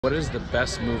What is the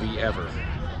best movie ever?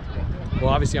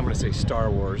 Well, obviously I'm going to say Star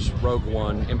Wars, Rogue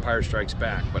One, Empire Strikes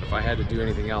Back, but if I had to do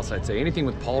anything else, I'd say anything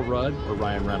with Paul Rudd or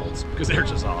Ryan Reynolds, because they're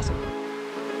just awesome.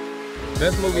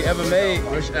 Best movie ever made?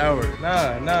 Rush Hour.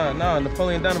 Nah,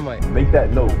 Napoleon Dynamite. Make that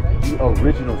note, the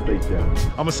original Space Jam.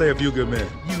 I'm gonna say A Few Good Men.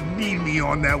 You need me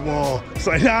on that wall.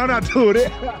 So now I'm not doing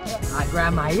it. I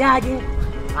grab my jacket,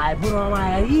 I put on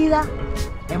my Adidas,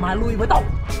 and my Louis Vuitton.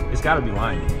 It's gotta be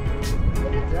Lion King.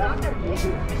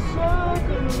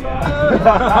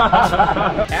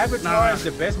 Avatar is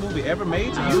the best movie ever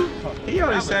made to you? He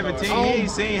only 17, he ain't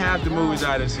seen half the movies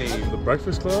I done seen. The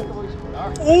Breakfast Club?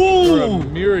 Ooh! For a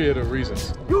myriad of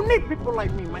reasons. You need people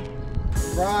like me, man.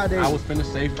 Friday. I was finna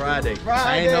say Friday.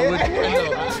 I ain't know which one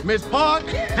though. Miss Park!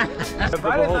 Friday's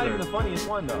not even the funniest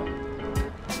one though.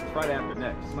 Friday After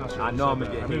Next. Sure I know I'm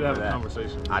gonna get hate for that.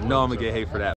 I know I'm gonna get hate for that.